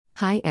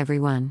Hi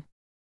everyone.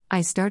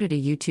 I started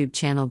a YouTube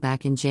channel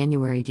back in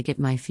January to get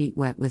my feet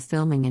wet with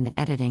filming and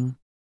editing.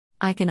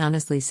 I can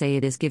honestly say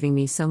it is giving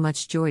me so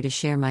much joy to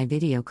share my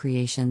video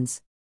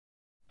creations.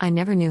 I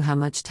never knew how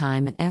much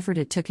time and effort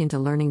it took into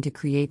learning to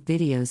create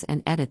videos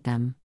and edit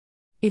them.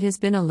 It has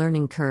been a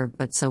learning curve,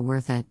 but so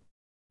worth it.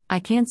 I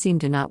can't seem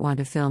to not want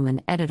to film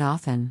and edit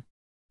often.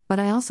 But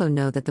I also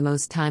know that the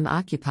most time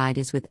occupied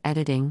is with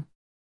editing.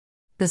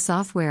 The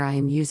software I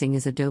am using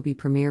is Adobe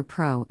Premiere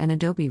Pro and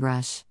Adobe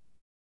Rush.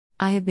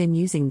 I have been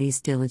using these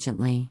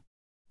diligently.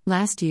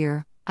 Last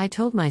year, I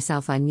told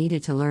myself I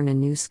needed to learn a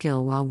new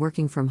skill while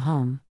working from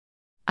home.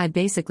 I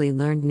basically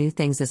learned new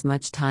things as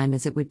much time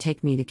as it would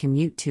take me to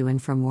commute to and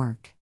from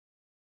work.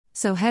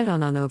 So head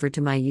on over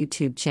to my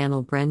YouTube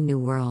channel Bren New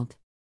World.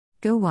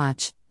 Go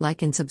watch,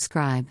 like and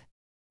subscribe.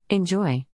 Enjoy!